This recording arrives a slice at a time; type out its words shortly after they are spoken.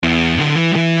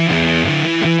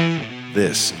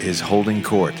This is Holding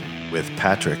Court with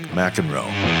Patrick McEnroe.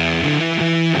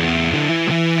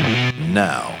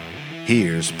 Now,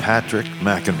 here's Patrick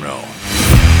McEnroe.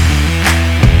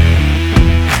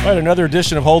 All right, another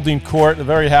edition of Holding Court. I'm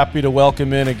very happy to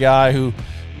welcome in a guy who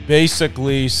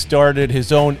basically started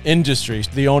his own industry,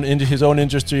 his own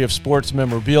industry of sports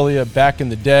memorabilia back in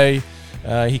the day.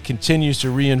 He continues to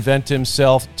reinvent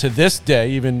himself to this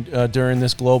day, even during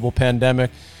this global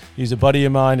pandemic. He's a buddy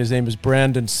of mine. His name is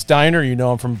Brandon Steiner. You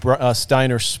know him from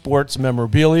Steiner Sports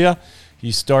Memorabilia.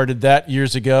 He started that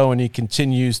years ago, and he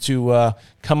continues to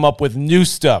come up with new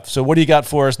stuff. So what do you got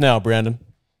for us now, Brandon?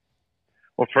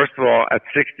 Well, first of all, at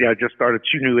 60, I just started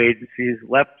 2 new agencies,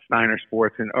 left Steiner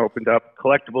Sports and opened up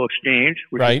Collectible Exchange,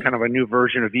 which is kind of a new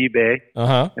version of eBay.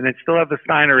 And then still have the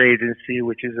Steiner Agency,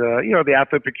 which is, the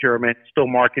athlete procurement, still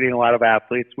marketing a lot of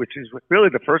athletes, which is really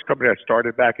the first company I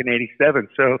started back in 87.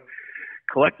 So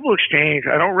Collectible Exchange,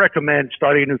 I don't recommend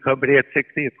starting a new company at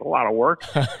 60. It's a lot of work,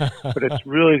 but it's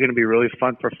really going to be really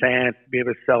fun for fans to be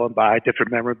able to sell and buy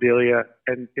different memorabilia.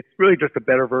 And it's really just a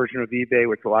better version of eBay,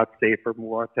 which is a lot safer,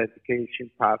 more authentication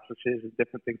processes and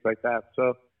different things like that.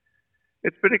 So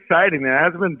it's been exciting. It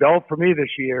hasn't been dull for me this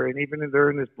year. And even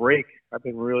during this break, I've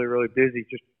been really, really busy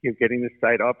just getting this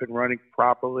site up and running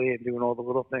properly and doing all the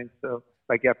little things. So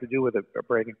like you have to do with a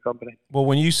brand new company. Well,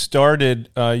 when you started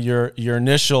your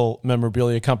initial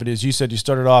memorabilia company, as you said, you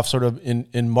started off sort of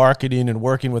in marketing and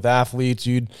working with athletes.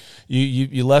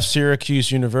 You left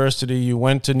Syracuse University. You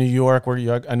went to New York,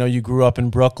 where I know you grew up in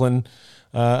Brooklyn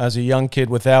as a young kid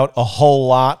without a whole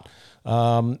lot.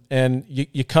 And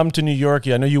you come to New York.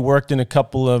 I know you worked in a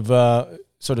couple of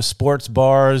sort of sports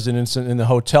bars and in the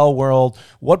hotel world.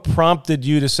 What prompted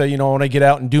you to say, I want to get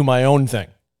out and do my own thing?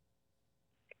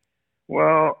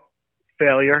 Well,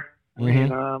 failure. I mean,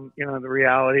 the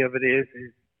reality of it is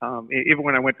even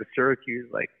when I went to Syracuse,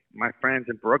 like my friends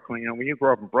in Brooklyn, when you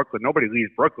grow up in Brooklyn, nobody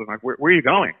leaves Brooklyn. Like, where are you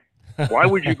going? Why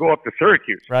would you go up to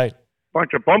Syracuse? Right.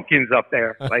 Bunch of bumpkins up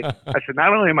there. Like, I said,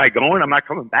 not only am I going, I'm not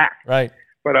coming back. Right.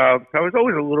 But so I was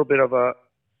always a little bit of a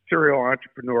serial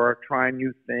entrepreneur, trying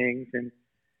new things. And,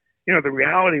 the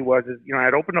reality was, I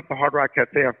had opened up the Hard Rock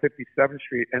Cafe on 57th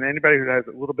Street, and anybody who is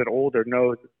a little bit older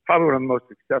knows it's probably one of the most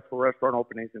successful restaurant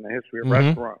openings in the history of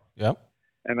restaurants. Yep.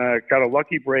 And I got a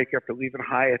lucky break after leaving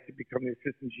Hyatt to become the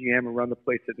assistant GM and run the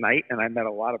place at night. And I met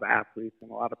a lot of athletes and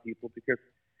a lot of people because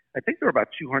I think there were about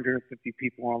 250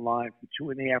 people online from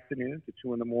 2 in the afternoon to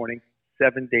 2 in the morning,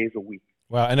 7 days a week.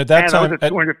 Wow. And at that time, it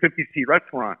was a 250-seat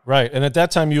restaurant. Right. And at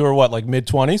that time, you were what, like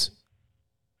mid-20s?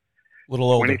 A little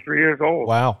older. 23 years old.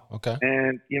 Wow. Okay.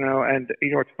 And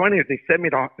what's funny is they sent me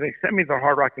to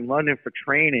Hard Rock in London for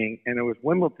training, and it was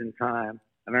Wimbledon time.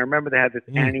 And I remember they had this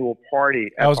annual party.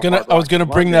 I was gonna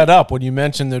bring that up when you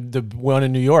mentioned the one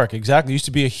in New York. Exactly. It used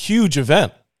to be a huge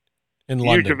event in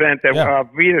London. Huge event that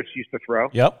Vitas used to throw.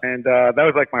 Yep. And that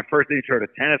was like my first intro to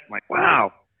tennis. I'm like,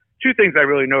 wow. 2 things I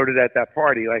really noted at that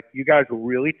party. Like, you guys were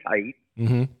really tight.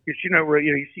 Mm-hmm. Because,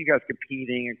 you see you guys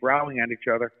competing and growling at each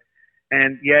other.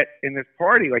 And yet in this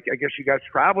party, like, I guess you guys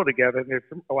travel together, and there's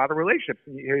a lot of relationships.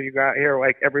 And here,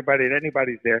 like, everybody and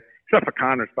anybody's there, except for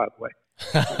Connors, by the way.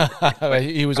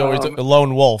 He was always a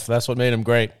lone wolf. That's what made him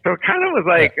great. So it kind of was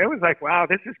like, it was like, wow,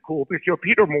 this is cool. Because,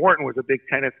 Peter Morton was a big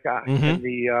tennis guy. Mm-hmm. And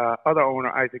the other owner,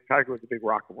 Isaac Tiger, was a big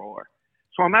rock and roller.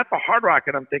 So I'm at the Hard Rock,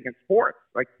 and I'm thinking sports.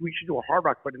 Like, we should do a Hard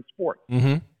Rock, but in sports.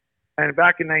 Mm-hmm. And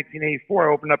back in 1984,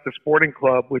 I opened up the Sporting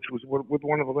Club, which was with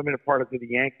one of the limited partners of the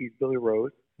Yankees, Billy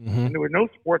Rose. Mm-hmm. And there were no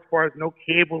sports bars, no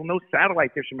cable, no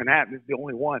satellite dish in Manhattan. This is the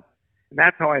only one. And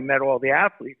that's how I met all the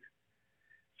athletes.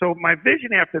 So my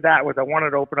vision after that was I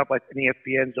wanted to open up like an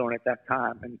ESPN zone at that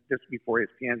time, and just before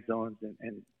ESPN zones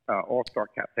and All-Star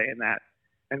Cafe and that.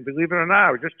 And believe it or not,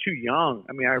 I was just too young.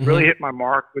 I mean, I really hit my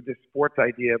mark with this sports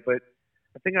idea, but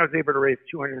I think I was able to raise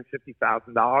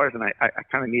 $250,000, and I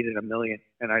kind of needed $1 million,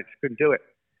 and I just couldn't do it.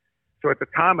 So at the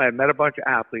time, I had met a bunch of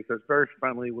athletes. I was very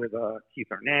friendly with Keith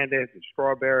Hernandez and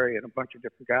Strawberry and a bunch of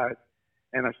different guys.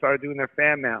 And I started doing their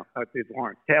fan mail. I did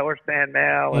Lawrence Taylor's fan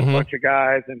mail and a bunch of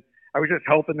guys. And I was just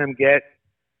helping them get,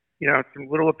 some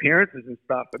little appearances and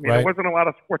stuff. I mean, There wasn't a lot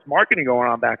of sports marketing going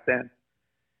on back then.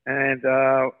 And,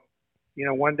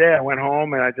 one day I went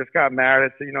home and I just got married.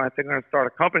 I said, I think I'm going to start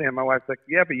a company. And my wife's like,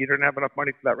 yeah, but you didn't have enough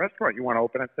money for that restaurant you want to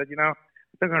open. I said, I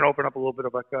think I'm going to open up a little bit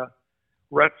of like a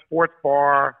sports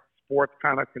bar, sports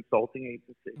kind of consulting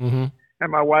agency. Mm-hmm.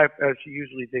 And my wife, as she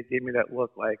usually did, gave me that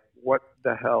look like, what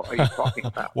the hell are you talking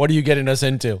about? What are you getting us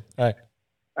into? Right.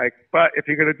 Like, but if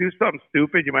you're going to do something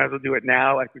stupid, you might as well do it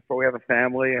now, like before we have a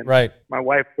family. And right. My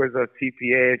wife was a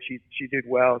CPA, and she did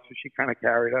well, so she kind of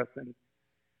carried us. And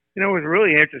You know, it was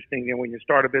really interesting. You know, when you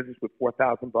start a business with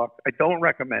 $4,000, I don't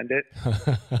recommend it.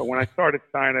 But when I started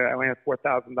signing, I only had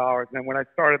 $4,000. And then when I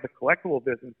started the collectible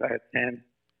business, I had 10.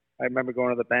 I remember going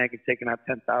to the bank and taking out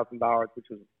 $10,000, which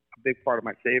was a big part of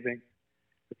my savings,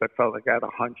 because I felt like I had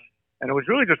a hunch. And it was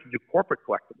really just to do corporate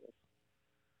collectibles.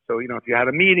 So, you know, if you had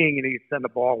a meeting, you know, you'd send the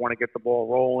ball, want to get the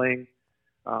ball rolling.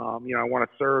 You know, I want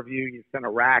to serve you. You send a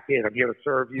racket. I'm here to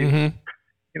serve you. Mm-hmm.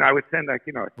 You know, I would send like,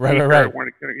 you know, a sneaker. Right.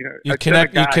 You know, you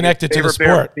connect it to the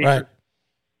sport, right?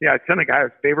 Yeah, I'd send a guy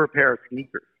his favorite pair of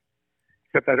sneakers,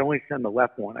 except I'd only send the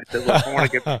left one. I said, look, I want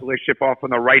to get this relationship off on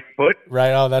the right foot.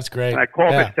 Right. Oh, that's great. And I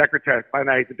called his secretary. I find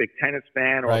out he's a big tennis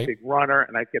fan or a big runner,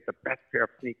 and I'd get the best pair of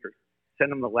sneakers.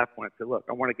 Send him the left one. I said, look,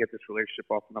 I want to get this relationship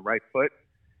off on the right foot,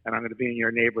 and I'm going to be in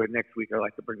your neighborhood next week. I'd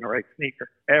like to bring the right sneaker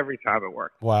every time it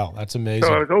worked. Wow, that's amazing.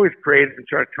 So I was always creative and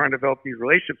trying to develop these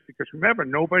relationships, because remember,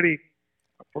 nobody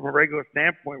from a regular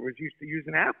standpoint was used to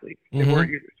using athletes. They weren't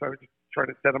used, so I was just trying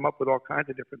to set them up with all kinds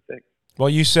of different things. Well,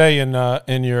 you say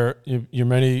in your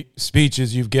many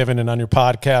speeches you've given and on your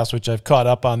podcast, which I've caught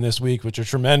up on this week, which are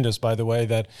tremendous, by the way,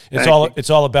 that it's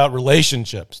all about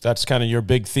relationships. That's kind of your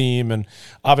big theme, and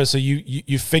obviously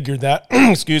you figured that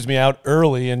out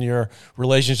early in your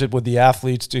relationship with the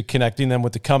athletes, to connecting them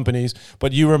with the companies.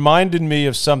 But you reminded me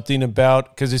of something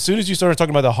about, because as soon as you started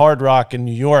talking about the Hard Rock in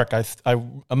New York,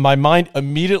 my mind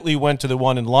immediately went to the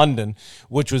one in London,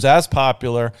 which was as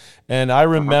popular. And I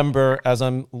remember, as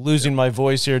I'm losing my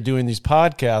voice here doing these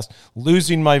podcasts,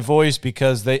 losing my voice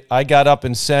because I got up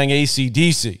and sang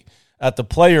AC/DC at the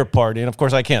player party. And of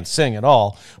course I can't sing at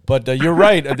all, but you're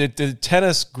right. The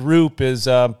tennis group is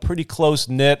pretty close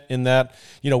knit in that,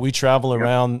 you know, we travel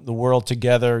around the world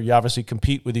together. You obviously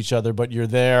compete with each other, but you're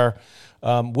there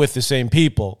with the same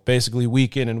people, basically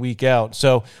week in and week out.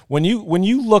 So when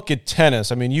you look at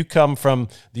tennis, I mean, you come from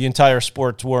the entire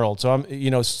sports world. So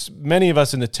many of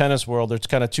us in the tennis world are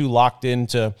kind of too locked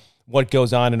into what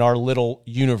goes on in our little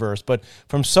universe. But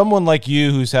from someone like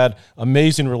you, who's had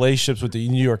amazing relationships with the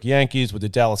New York Yankees, with the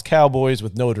Dallas Cowboys,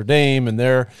 with Notre Dame and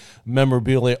their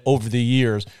memorabilia over the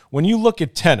years, when you look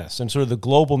at tennis and sort of the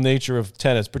global nature of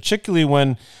tennis, particularly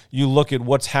when you look at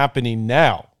what's happening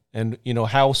now, and, you know,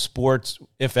 how sports,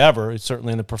 if ever, it's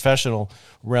certainly in the professional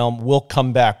realm, will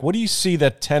come back. What do you see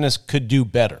that tennis could do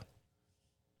better?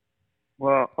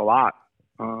 Well, a lot.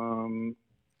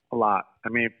 A lot. I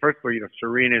mean, first of all, you know,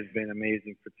 Serena's been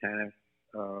amazing for tennis.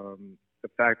 The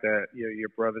fact that, you know, your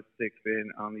brother sticks in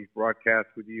on these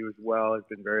broadcasts with you as well has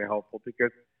been very helpful,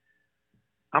 because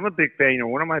I'm a big fan. You know,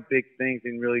 one of my big things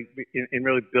in really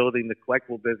building the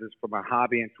collectible business from a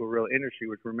hobby into a real industry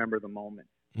was remember the moment.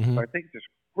 Mm-hmm. So I think it's just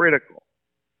critical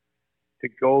to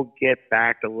go get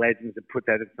back the legends and put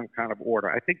that in some kind of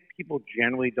order. I think people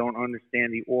generally don't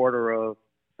understand the order of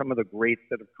some of the greats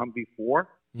that have come before,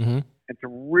 and to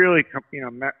really,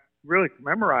 really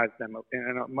memorize them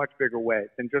in a much bigger way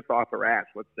than just Arthur Ashe,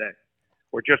 let's say,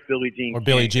 or just Billie Jean. Or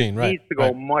Billie Jean, right? It needs to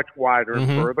go much wider and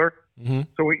further. Mm-hmm.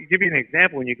 So to give you an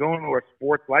example, when you go into a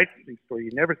sports licensing store,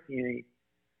 you never see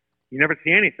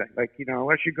anything. Like, you know,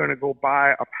 unless you're going to go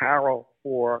buy apparel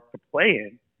to play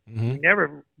in,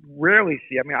 you rarely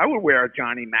see. I mean, I would wear a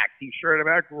Johnny Mac T-shirt. I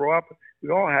mean, I grew up, we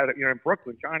all had it, you know, in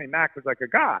Brooklyn. Johnny Mac was like a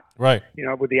god. Right. You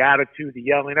know, with the attitude, the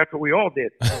yelling, that's what we all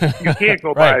did. You can't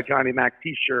go buy a Johnny Mac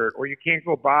T-shirt, or you can't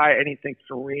go buy anything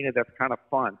Serena that's kind of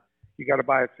fun. You got to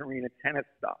buy a Serena tennis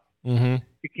stuff. Mm-hmm.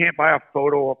 You can't buy a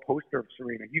photo or poster of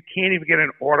Serena. You can't even get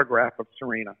an autograph of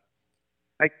Serena.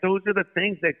 Like, those are the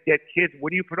things that get kids.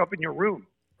 What do you put up in your room?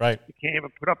 Right. You can't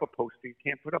even put up a poster. You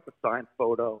can't put up a signed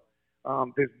photo.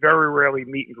 There's very rarely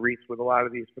meet and greets with a lot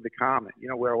of these for the common, you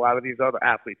know, where a lot of these other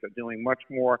athletes are doing much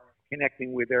more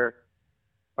connecting with their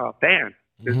fans.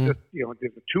 There's just, you know,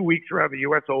 there's 2 weeks around the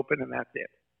U.S. Open, and that's it.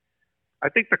 I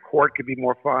think the court could be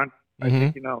more fun. I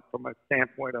think, you know, from a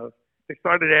standpoint of, they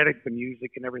started adding some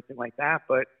music and everything like that,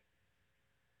 but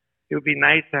it would be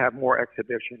nice to have more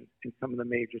exhibitions in some of the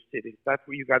major cities. That's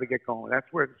where you got to get going. That's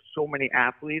where so many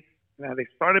athletes. Now, they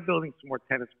started building some more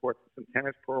tennis courts, some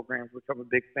tennis programs, which I'm a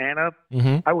big fan of.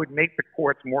 I would make the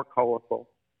courts more colorful,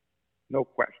 no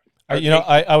question.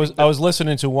 I was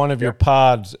listening to one of your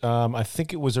pods. I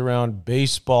think it was around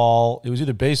baseball. It was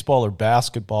either baseball or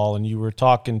basketball, and you were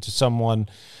talking to someone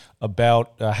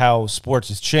about how sports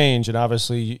has changed, and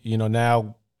obviously, you know,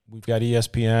 now we've got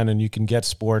ESPN, and you can get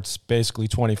sports basically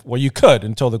you could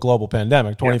until the global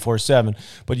pandemic, 24/7.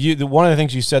 But one of the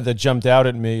things you said that jumped out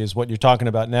at me is what you're talking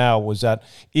about now, was that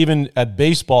even at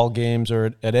baseball games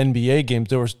or at NBA games,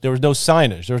 there was no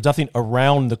signage. There was nothing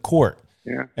around the court.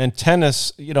 Yeah. And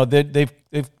tennis, you know, they've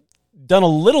done a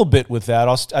little bit with that.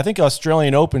 I think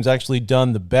Australian Open's actually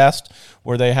done the best,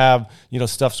 where they have,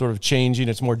 stuff sort of changing.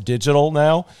 It's more digital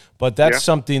now, but that's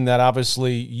something that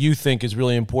obviously you think is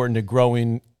really important to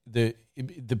growing the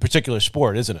particular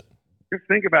sport, isn't it? Just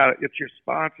think about it. It's your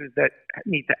sponsors that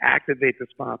need to activate the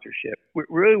sponsorship.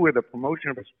 Really, where the promotion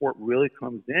of a sport really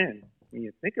comes in, when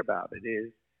you think about it,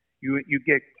 is you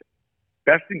get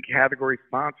best in category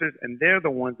sponsors, and they're the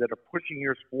ones that are pushing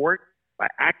your sport by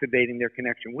activating their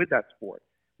connection with that sport.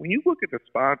 When you look at the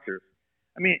sponsors,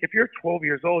 I mean, if you're 12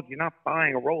 years old, you're not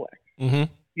buying a Rolex. Mm-hmm.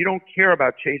 You don't care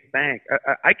about Chase Bank.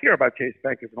 I care about Chase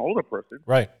Bank as an older person,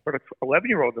 right? But an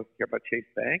 11-year-old doesn't care about Chase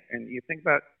Bank. And you think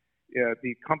about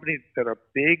the companies that are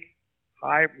big,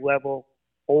 high-level,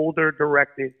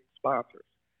 older-directed sponsors.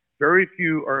 Very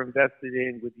few are invested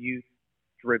in with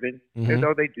youth-driven,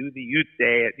 though they do the Youth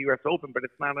Day at the U.S. Open, but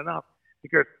it's not enough,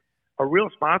 because a real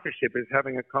sponsorship is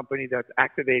having a company that's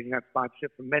activating that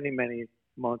sponsorship for many, many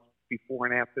months before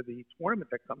and after the tournament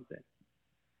that comes in.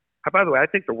 By the way, I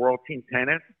think the World Team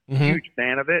Tennis, huge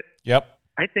fan of it. Yep.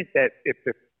 I think that if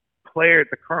the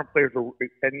current players are,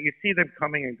 and you see them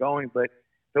coming and going, but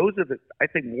those are I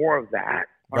think more of that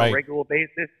on a regular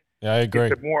basis. Yeah, I agree.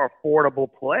 It's a more affordable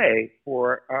play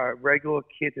for a regular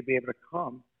kid to be able to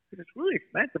come, because it's really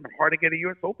expensive and hard to get a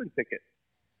U.S. Open ticket.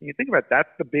 And you think about it, that's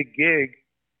the big gig.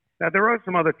 Now, there are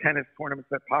some other tennis tournaments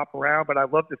that pop around, but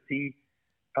I'd love to see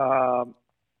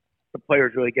the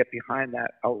players really get behind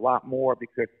that a lot more,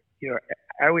 because,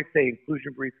 I always say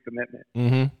inclusion breeds commitment.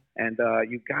 Mm-hmm. And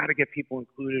you've got to get people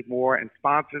included more, and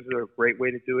sponsors are a great way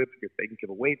to do it, because they can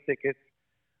give away tickets.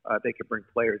 They can bring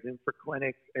players in for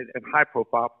clinics, and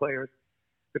high-profile players,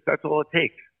 if that's all it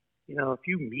takes. If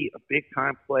you meet a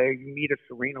big-time player, you meet a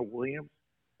Serena Williams,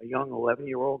 a young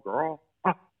 11-year-old girl,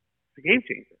 it's a game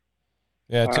changer.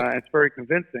 Yeah, it's very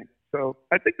convincing. So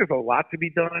I think there's a lot to be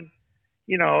done.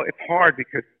 It's hard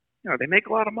because, they make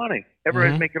a lot of money.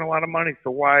 Everybody's making a lot of money,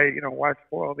 so why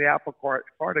spoil the apple cart?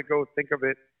 It's hard to go think of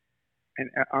it and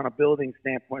on a building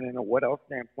standpoint and a what else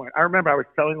standpoint. I remember I was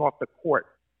selling off the court.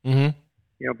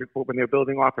 Before, when they were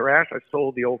building Arthur Ashe, I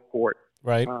sold the old court.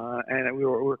 Right. And we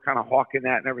were kind of hawking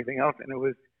that and everything else. And it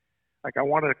was like I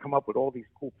wanted to come up with all these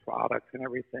cool products and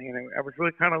everything. And I was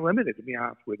really kind of limited, to be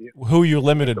honest with you. Who you're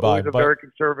limited by? Very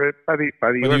conservative by the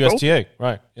USTA,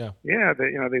 right? Yeah. Yeah.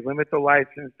 They limit the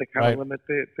license. They kind of limit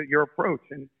your approach.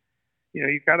 And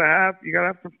you got to have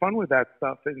some fun with that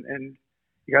stuff. And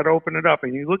you got to open it up.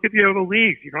 And you look at the other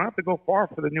leagues. You don't have to go far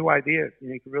for the new ideas.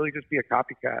 You can really just be a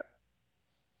copycat.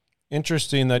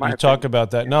 Interesting that you talk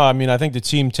about that. No, I mean, I think the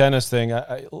team tennis thing,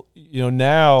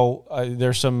 now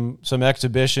there's some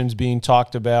exhibitions being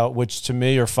talked about, which to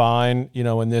me are fine,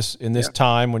 in this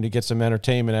time when you get some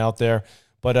entertainment out there.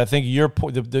 But I think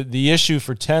the issue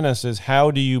for tennis is, how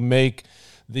do you make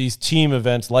these team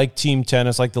events like team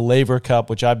tennis, like the Laver Cup,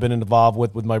 which I've been involved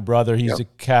with my brother. He's the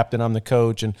captain, I'm the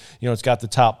coach, and it's got the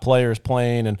top players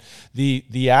playing, and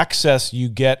the access you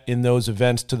get in those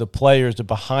events to the players, the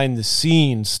behind the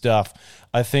scenes stuff,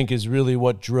 I think is really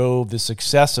what drove the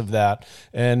success of that.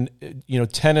 And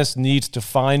tennis needs to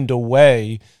find a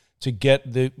way to get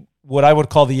what I would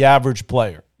call the average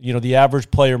player. The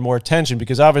average player more attention,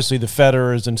 because obviously the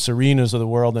Federers and Serenas of the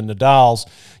world and Nadals,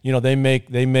 they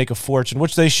make a fortune,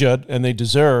 which they should and they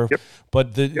deserve. Yep.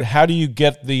 But how do you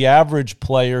get the average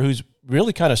player, who's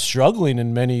really kind of struggling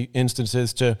in many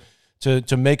instances, to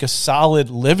make a solid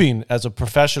living as a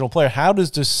professional player? How does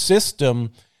the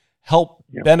system help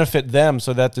benefit them,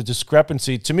 so that the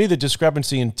discrepancy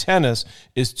in tennis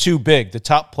is too big? The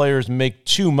top players make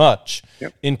too much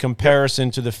in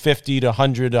comparison to the 50 to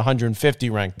 100 to 150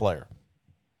 ranked player.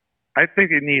 I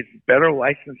think it needs better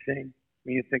licensing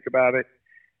when you think about it.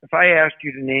 If I asked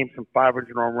you to name some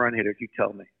 500 home run hitters, you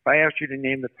tell me. If I asked you to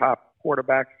name the top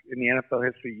quarterbacks in the NFL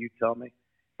history, you tell me.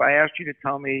 If I asked you to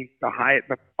tell me the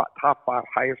top 5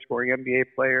 highest scoring NBA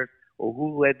players, or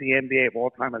who led the NBA of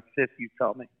all-time assists, you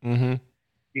tell me. Mm-hmm.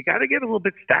 You got to get a little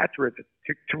bit stature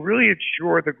to really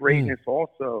ensure the greatness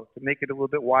also, to make it a little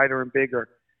bit wider and bigger.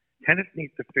 Tennis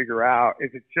needs to figure out, is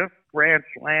it just Grand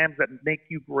Slams that make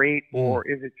you great, or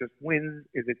is it just wins?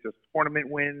 Is it just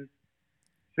tournament wins?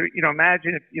 So,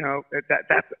 imagine if,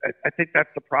 I think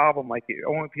that's the problem. Like,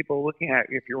 only people are looking at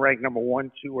if you're ranked number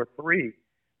 1, 2, or 3.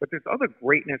 But there's other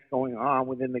greatness going on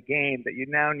within the game that you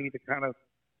now need to kind of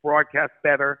broadcast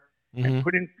better. And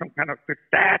put in some kind of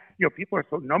stats. People are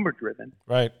so number driven.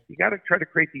 Right. You got to try to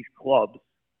create these clubs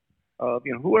of,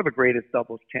 who are the greatest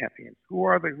doubles champions? Who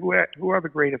are the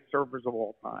greatest servers of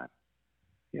all time?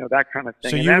 That kind of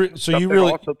thing. So you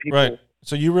really also people, right.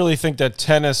 So you really think that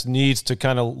tennis needs to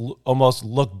kind of almost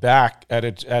look back at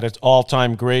its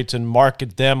all-time greats and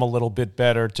market them a little bit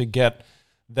better to get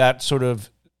that sort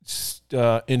of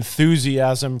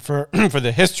enthusiasm for for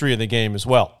the history of the game as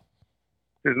well?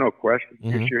 There's no question.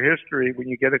 Mm-hmm. It's your history. When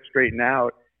you get it straightened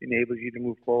out, enables you to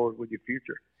move forward with your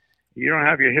future. You don't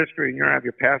have your history and you don't have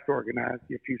your past organized,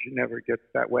 your future never gets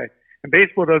that way. And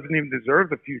baseball doesn't even deserve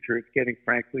the future it's getting,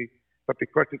 frankly. But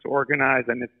because it's organized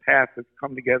and its past has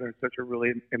come together in such a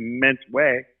really immense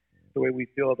way, the way we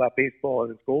feel about baseball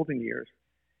in its golden years,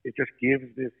 it just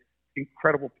gives this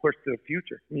incredible push to the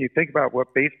future. When you think about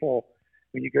what baseball,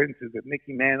 when you get into the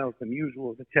Mickey Mantles, the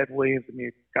Musials, the Ted Williams, I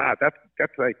mean, God, that's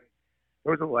like,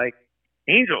 those are like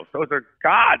angels. Those are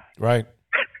gods. Right.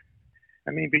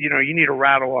 I mean, but you need to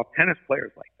rattle off tennis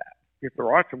players like that. Because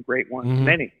there are some great ones, mm-hmm.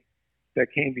 many that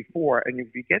came before. And if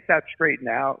you get that straightened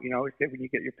out, when you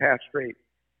get your past straight,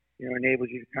 enables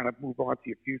you to kind of move on to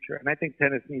your future. And I think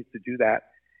tennis needs to do that.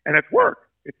 And it's work.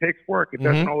 It takes work. It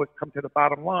doesn't mm-hmm. always come to the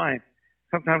bottom line.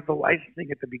 Sometimes the licensing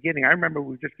at the beginning, I remember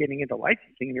we were just getting into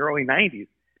licensing in the early 90s.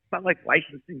 It's not like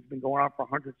licensing's been going on for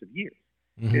hundreds of years.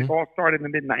 Mm-hmm. It all started in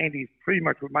the mid-90s pretty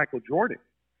much with Michael Jordan.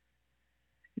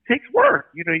 It takes work.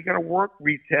 You got to work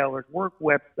retailers, work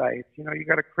websites. You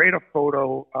got to create a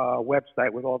photo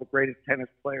website with all the greatest tennis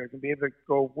players and be able to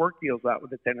go work deals out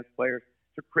with the tennis players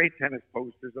to create tennis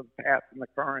posters of the past and the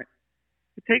current.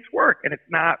 It takes work, and it's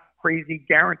not crazy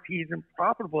guarantees and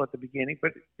profitable at the beginning,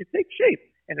 but it takes shape,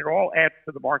 and it all adds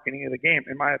to the marketing of the game,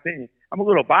 in my opinion. I'm a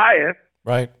little biased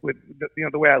right. with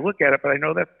the way I look at it, but I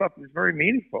know that stuff is very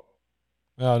meaningful.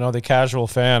 No, the casual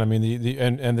fan. I mean,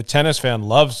 the tennis fan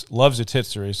loves its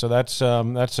history. So that's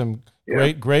some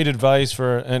great advice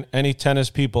for any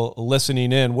tennis people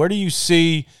listening in. Where do you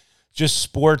see just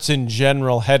sports in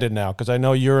general headed now? Because I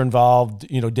know you're involved,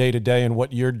 day to day in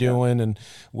what you're doing, and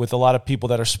with a lot of people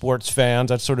that are sports fans,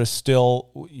 that's sort of still,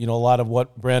 a lot of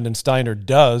what Brandon Steiner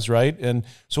does, right? And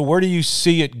so, where do you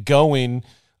see it going?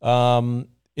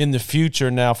 In the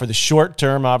future now, for the short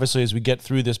term, obviously, as we get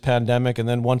through this pandemic, and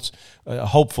then once,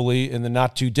 hopefully, in the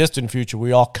not too distant future,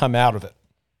 we all come out of it?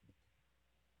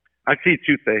 I see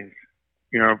two things,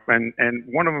 and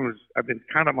one of them is, I've been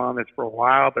kind of on this for a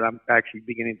while, but I'm actually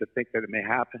beginning to think that it may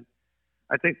happen.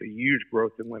 I think the huge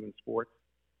growth in women's sports,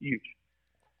 huge.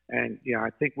 And, I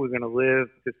think we're going to live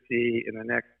to see in the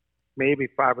next maybe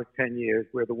 5 or 10 years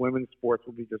where the women's sports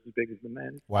will be just as big as the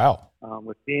men's. Wow.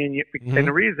 We're seeing, mm-hmm. and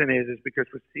the reason is because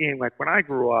we're seeing, like when I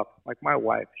grew up, like my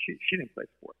wife, she didn't play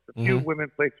sports. A few mm-hmm.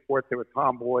 women played sports. They were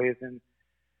tomboys, and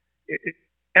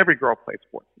every girl plays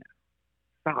sports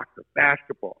now. Soccer,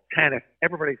 basketball, tennis,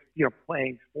 everybody's,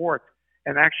 playing sports.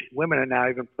 And actually, women are now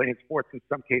even playing sports in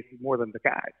some cases more than the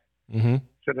guys. Mm-hmm.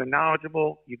 So they're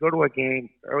knowledgeable. You go to a game.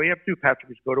 All you have to do,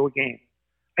 Patrick, is go to a game.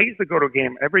 I used to go to a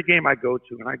game, every game I go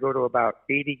to, and I go to about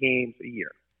 80 games a year.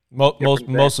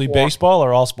 Mostly baseball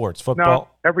or all sports? Football?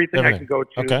 No, everything I can go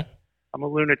to. Okay. I'm a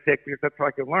lunatic because that's how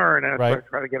I can learn, and that's right. why I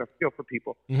try to get a feel for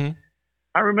people. Mm-hmm.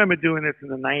 I remember doing this in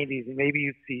the 90s, and maybe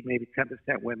you'd see maybe 10%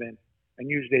 women, and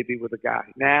usually they'd be with a guy.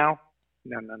 Now,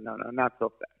 no, not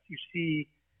so fast. You see,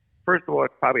 first of all,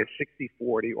 it's probably a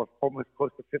 60-40 or almost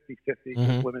close to 50-50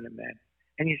 mm-hmm. women and men.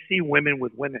 And you see women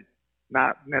with women,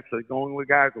 not necessarily going with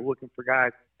guys or looking for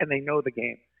guys, and they know the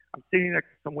game. I'm sitting next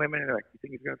to some women, and they're like, you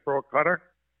think he's going to throw a cutter?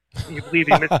 Can you believe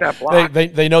he missed that block?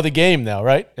 they know the game now,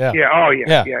 right? Yeah. Yeah. Oh,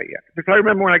 yeah. Because I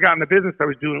remember when I got in the business, I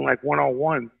was doing like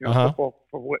one-on-ones, uh-huh. football,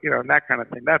 and that kind of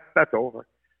thing. That's over.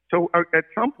 So at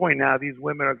some point now, these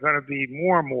women are going to be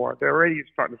more and more. They're already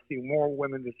starting to see more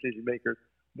women decision makers,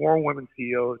 more women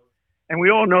CEOs, and we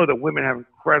all know that women have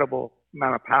incredible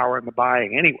amount of power in the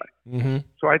buying anyway. Mm-hmm.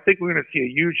 So I think we're going to see a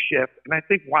huge shift, and I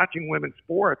think watching women's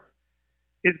sports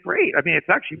is great. I mean, it's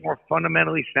actually more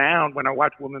fundamentally sound when I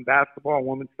watch women's basketball and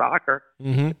women's soccer.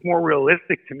 Mm-hmm. It's more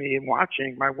realistic to me in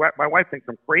watching. My wife thinks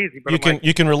I'm crazy, but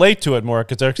you can relate to it more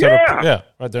because they're right.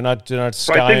 They're not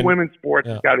So I think women's sports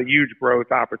has got a huge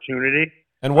growth opportunity.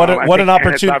 And what an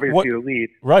opportunity!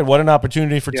 What an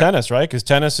opportunity for tennis, right? Because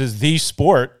tennis is the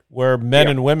sport where men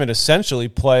and women essentially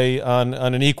play on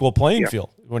an equal playing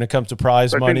field when it comes to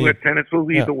prize money. I think tennis will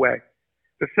lead the way.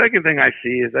 The second thing I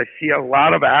see is I see a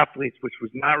lot of athletes, which was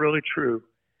not really true.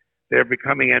 They're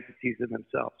becoming entities in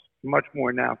themselves, much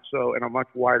more now, so in a much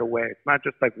wider way. It's not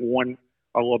just like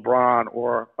a LeBron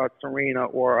or a Serena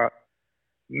or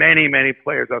many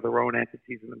players are their own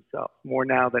entities in themselves, more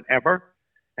now than ever.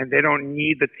 And they don't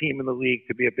need the team in the league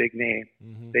to be a big name.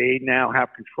 Mm-hmm. They now have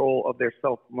control of their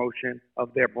self-promotion,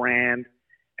 of their brand,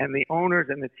 and the owners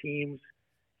and the teams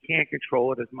can't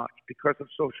control it as much because of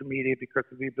social media, because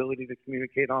of the ability to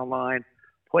communicate online.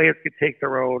 Players could take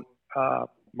their own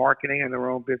marketing and their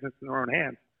own business in their own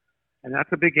hands. And that's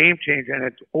a big game changer. And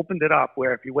it's opened it up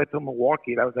where if you went to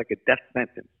Milwaukee, that was like a death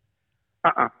sentence.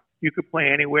 You could play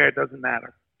anywhere. It doesn't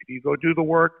matter. If you go do the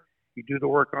work, you do the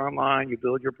work online, you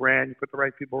build your brand, you put the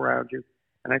right people around you.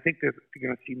 And I think you're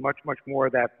going to see much, much more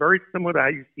of that. Very similar to how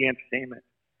you see entertainment.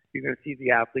 You're going to see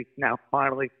the athletes now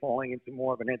finally falling into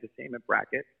more of an entertainment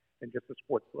bracket than just a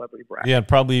sports celebrity bracket. Yeah, and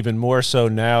probably even more so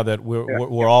now that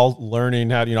we're all learning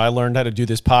how to, I learned how to do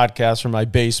this podcast from my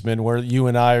basement where you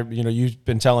and I, you've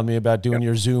been telling me about doing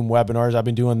your Zoom webinars. I've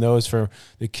been doing those for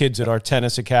the kids at our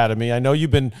tennis academy. I know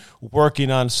you've been working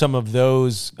on some of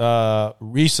those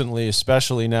recently,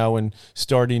 especially now when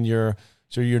starting your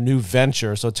new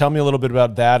venture. So tell me a little bit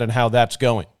about that and how that's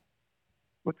going.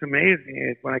 What's amazing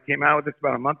is when I came out with this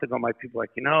about a month ago, my people were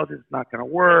like, this is not going to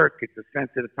work. It's a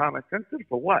sensitive time. Sensitive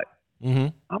for what? Mm-hmm.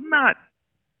 I'm not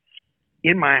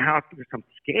in my house because I'm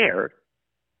scared.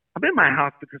 I'm in my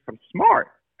house because I'm smart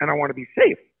and I want to be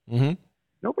safe. Mm-hmm.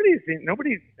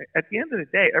 Nobody's, at the end of the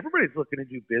day, everybody's looking to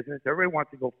do business. Everybody wants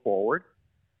to go forward.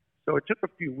 So it took a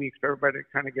few weeks for everybody to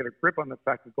kind of get a grip on the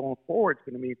fact that going forward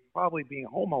is going to mean probably being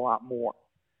home a lot more.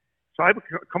 So I've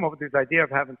come up with this idea of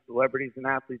having celebrities and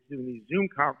athletes doing these Zoom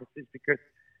conferences because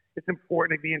it's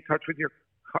important to be in touch with your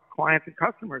clients and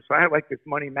customers. So I had like this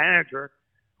money manager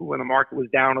who, when the market was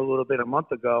down a little bit a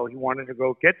month ago, he wanted to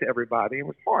go get to everybody. It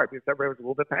was hard because everybody was a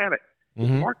little bit panicked.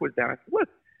 Mm-hmm. The market was down. I said, look,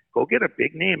 go get a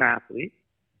big name athlete.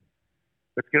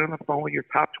 Let's get on the phone with your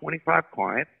top 25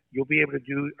 clients. You'll be able to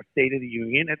do a State of the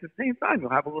Union. At the same time,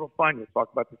 you'll have a little fun. You'll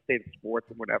talk about the state of sports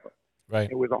and whatever. Right.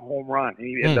 It was a home run, and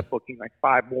he ended up booking like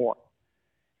 5 more.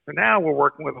 So now we're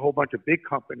working with a whole bunch of big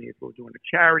companies. We're doing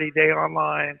a charity day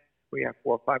online. We have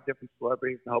 4 or 5 different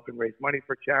celebrities helping raise money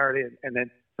for charity, and then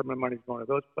some of the money's going to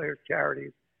those players'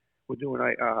 charities. We're doing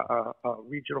a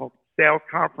regional sales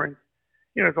conference.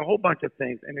 There's a whole bunch of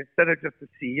things. And instead of just the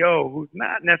CEO, who's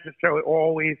not necessarily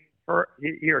always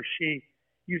he or she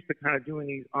used to kind of doing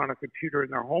these on a computer in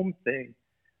their home thing,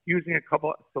 using a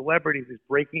couple of celebrities is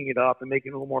breaking it up and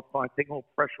making it a little more fun, taking a little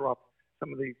pressure off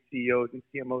some of these CEOs and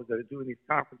CMOs that are doing these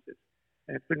conferences.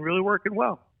 And it's been really working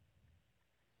well.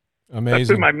 Amazing. That's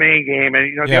been my main game.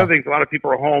 And, the other thing is a lot of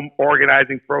people are home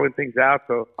organizing, throwing things out.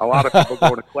 So a lot of people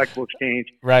go to Collectible Exchange.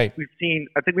 Right.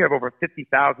 I think we have over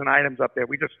 50,000 items up there.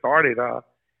 We just started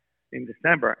in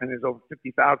December, and there's over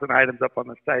 50,000 items up on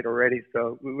the site already.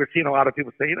 So we're seeing a lot of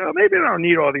people say, maybe I don't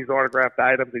need all these autographed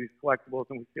items and these collectibles.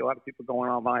 And we see a lot of people going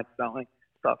online selling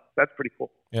stuff. That's pretty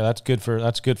cool. Yeah, that's good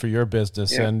for your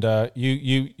business. Yeah. And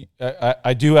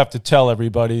I do have to tell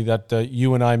everybody that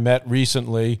you and I met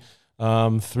recently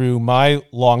through my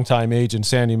longtime agent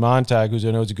Sandy Montag, who's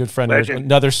a good friend,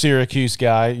 another Syracuse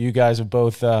guy. You guys have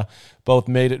both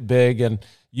made it big, and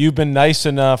you've been nice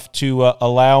enough to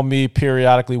allow me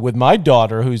periodically with my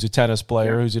daughter, who's a tennis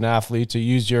player, who's an athlete, to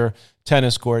use your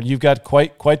tennis court. You've got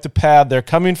quite the pad there.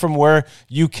 Coming from where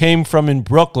you came from in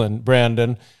Brooklyn,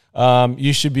 Brandon,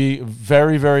 you should be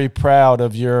very, very proud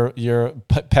of your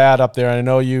pad up there. I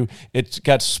know it's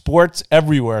got sports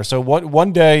everywhere. So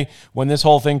one day when this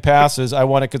whole thing passes, I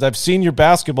want to, because I've seen your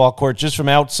basketball court just from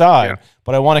outside,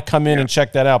 but I want to come in and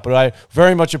check that out. But I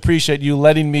very much appreciate you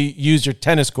letting me use your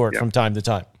tennis court from time to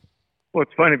time. Well,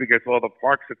 it's funny because all the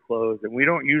parks are closed and we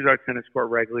don't use our tennis court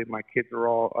regularly. My kids are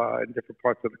all in different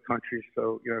parts of the country,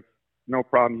 so it's no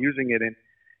problem using it. And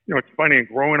it's funny.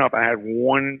 Growing up, I had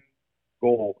one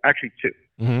goal, actually 2.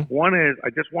 Mm-hmm. One is I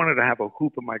just wanted to have a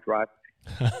hoop in my driveway.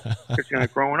 Because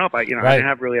growing up, I didn't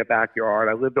have really a backyard.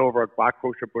 I lived over at Black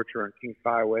Kosher Butcher on Kings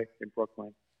Highway in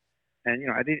Brooklyn, and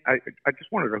I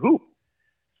just wanted a hoop.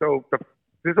 So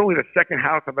there's only the second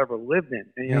house I've ever lived in,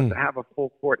 and to have a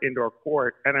full court, indoor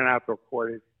court, and an outdoor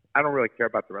court is, I don't really care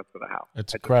about the rest of the house.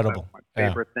 It's incredible. That's my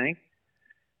favorite thing.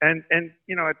 And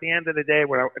at the end of the day,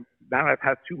 now I've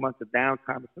had 2 months of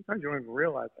downtime, but sometimes you don't even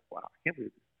realize, wow, I can't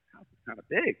believe this house is kind of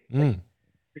big.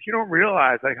 Because you don't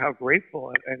realize how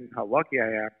grateful and how lucky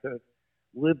I am to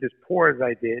live as poor as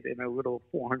I did in a little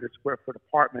 400 square foot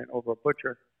apartment over a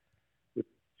Butcher with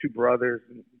 2 brothers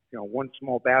and one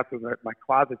small bathroom that my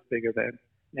closet's bigger than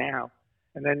now.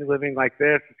 And then living like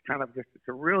this, it's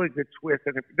a really good twist,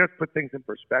 and it does put things in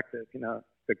perspective.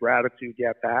 The gratitude you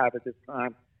have to have at this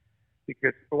time,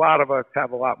 because a lot of us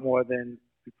have a lot more than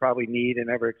we probably need and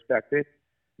ever expected.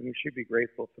 And we should be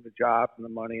grateful for the jobs and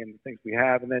the money and the things we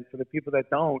have. And then for the people that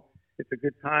don't, it's a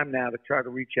good time now to try to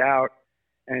reach out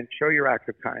and show your act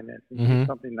of kindness and do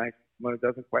something nice when it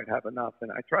doesn't quite have enough.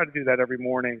 And I try to do that every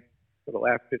morning for the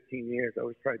last 15 years. I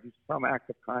always try to do some act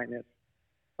of kindness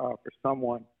for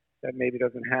someone that maybe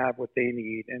doesn't have what they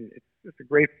need. And it's just a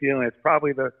great feeling. It's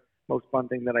probably the most fun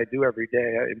thing that I do every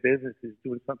day in business is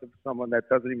doing something for someone that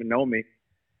doesn't even know me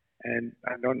and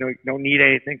I don't need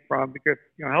anything from, because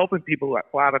helping people,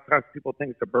 a lot of times people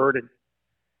think it's a burden,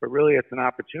 but really it's an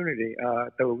opportunity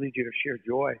that will lead you to share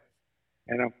joy.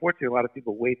 And unfortunately, a lot of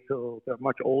people wait till they're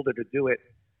much older to do it,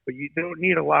 but you don't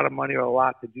need a lot of money or a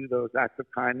lot to do those acts of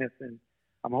kindness. And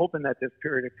I'm hoping that this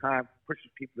period of time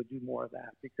pushes people to do more of that,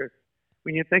 because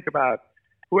when you think about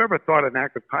whoever thought an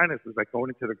act of kindness was like going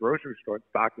into the grocery store and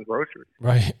stocking groceries,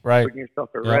 right, putting yourself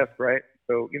at risk, right?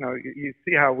 So, you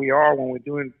see how we are when we're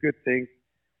doing good things,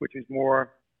 which is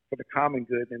more for the common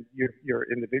good than your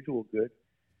individual good.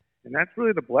 And that's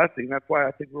really the blessing. That's why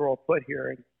I think we're all put here.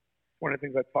 And one of the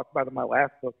things I talked about in my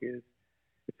last book is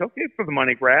it's okay for the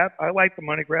money grab. I like the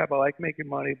money grab. I like making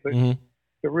money, but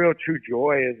the real true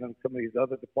joy is in some of these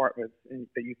other departments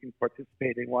that you can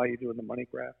participate in while you're doing the money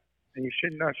grab. And you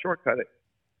shouldn't shortcut it.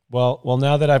 Well,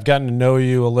 now that I've gotten to know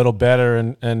you a little better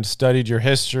and studied your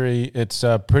history, it's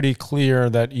pretty clear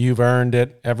that you've earned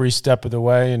it every step of the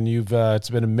way, and it's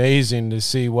been amazing to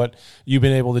see what you've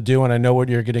been able to do, and I know what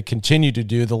you're going to continue to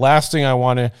do. The last thing I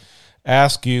want to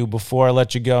ask you before I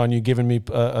let you go, and you've given me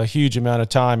a huge amount of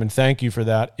time, and thank you for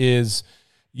that, is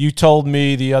you told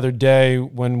me the other day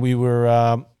when we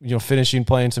were finishing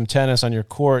playing some tennis on your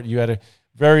court, you had a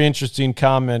very interesting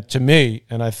comment to me,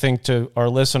 and I think to our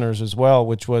listeners as well,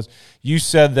 which was you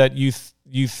said that you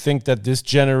think that this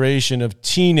generation of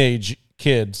teenage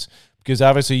kids, because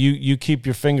obviously you keep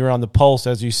your finger on the pulse,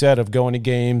 as you said, of going to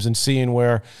games and seeing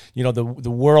where the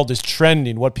world is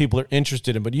trending, what people are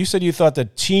interested in. But you said you thought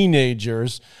that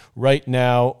teenagers right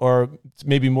now are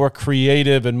maybe more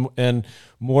creative and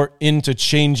more into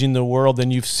changing the world than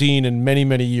you've seen in many,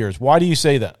 many years. Why do you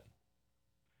say that?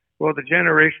 Well, the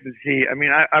Generation Z,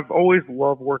 I've always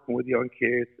loved working with young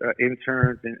kids,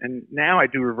 interns, and now I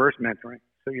do reverse mentoring.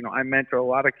 So, I mentor a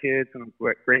lot of kids, and I'm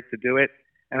great to do it,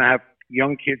 and I have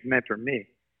young kids mentor me.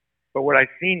 But what I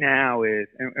see now is,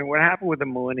 and what happened with the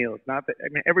millennials,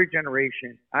 every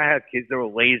generation, I had kids that were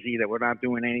lazy, that were not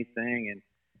doing anything, and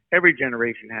every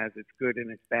generation has its good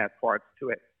and its bad parts to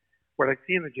it. What I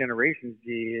see in the Generation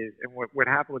Z is, and what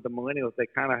happened with the millennials, they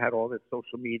kind of had all this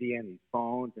social media and these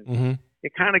phones, and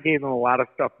it kind of gave them a lot of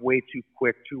stuff way too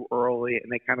quick, too early,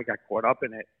 and they kind of got caught up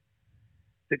in it.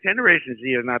 The Generation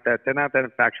Z are not that, they're not that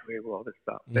infatuated with all this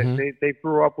stuff. They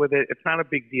grew up with it. It's not a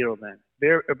big deal to them.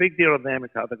 A big deal to them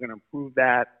is how they're going to improve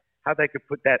that, how they could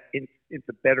put that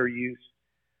into better use.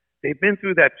 They've been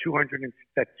through that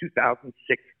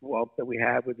 2006 slump that we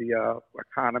had with the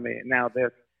economy, and now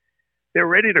they're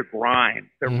ready to grind.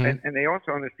 And they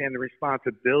also understand the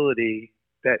responsibility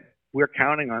that we're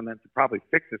counting on them to probably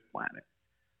fix this planet.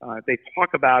 They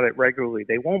talk about it regularly.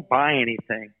 They won't buy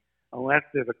anything unless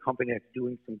there's a company that's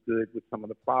doing some good with some of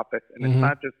the profits. And it's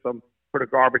not just put a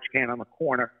garbage can on the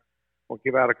corner or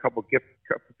give out a couple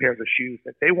pairs of shoes.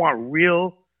 That they want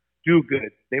real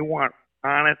do-good. They want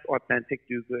honest, authentic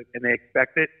do-good, and they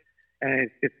expect it. And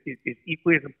it's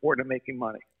equally as important to making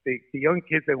money. The young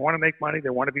kids, they want to make money. They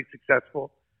want to be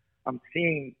successful. I'm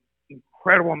seeing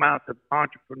incredible amounts of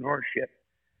entrepreneurship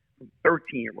from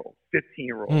 13-year-olds,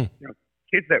 15-year-olds,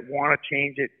 kids that want to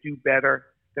change it, do better,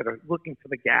 that are looking for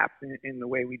the gaps in the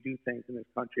way we do things in this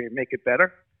country and make it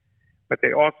better. But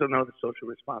they also know the social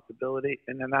responsibility,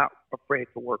 and they're not afraid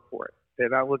to work for it. They're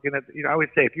not looking at, I always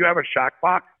say, if you have a shot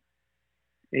clock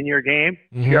in your game,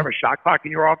 if you have a shot clock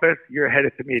in your office, you're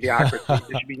headed to mediocrity. There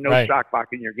should be no shot clock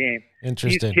in your game.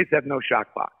 Interesting. These kids have no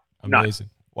shot clock. Amazing.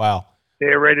 None. Wow.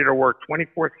 They're ready to work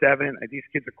 24/7. These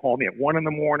kids are calling me at 1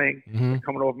 a.m. They're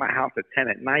coming over my house at 10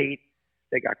 at night.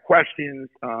 They got questions.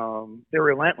 They're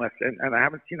relentless. And I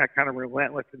haven't seen that kind of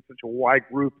relentless in such a wide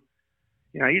group.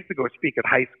 I used to go speak at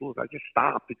high schools. I just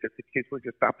stopped because the kids would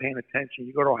just stop paying attention.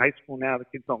 You go to a high school now, the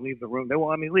kids don't leave the room. They won't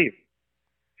let me leave.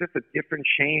 Just a different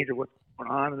change of what's going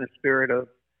on in the spirit of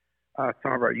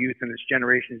some of our youth in this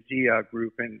Generation Z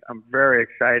group. And I'm very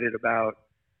excited about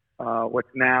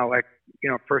what's now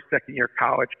first, second year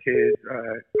college kids,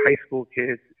 high school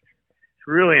kids. It's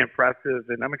really impressive.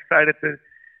 And I'm excited to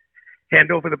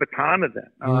hand over the baton to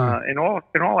them in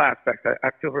all aspects. I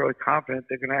feel really confident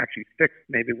they're going to actually fix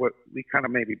maybe what we kind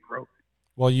of maybe broke.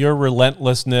 Well, your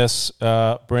relentlessness,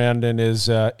 Brandon, is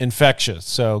infectious.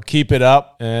 So keep it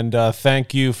up, and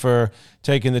thank you for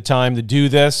taking the time to do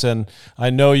this. And I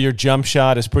know your jump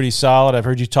shot is pretty solid. I've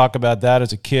heard you talk about that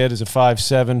as a kid, as a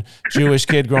 5'7" Jewish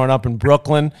kid growing up in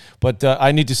Brooklyn. But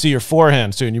I need to see your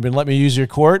forehand soon. You've been letting me use your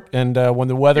court, and when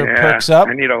the weather perks up,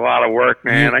 I need a lot of work,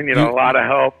 man. I need a lot of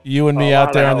help. You and me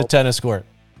out there on the tennis court.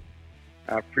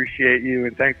 I appreciate you,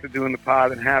 and thanks for doing the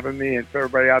pod and having me. And for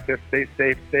everybody out there, stay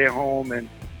safe, stay at home, and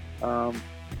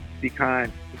be kind.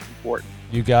 It's important.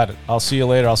 You got it. I'll see you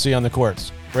later. I'll see you on the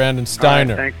courts. Brandon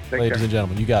Steiner, right, thanks. ladies and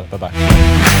gentlemen. You got it. Bye-bye.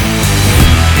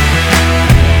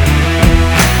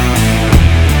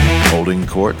 Holding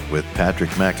Court with Patrick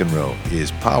McEnroe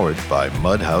is powered by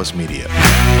Mudhouse Media.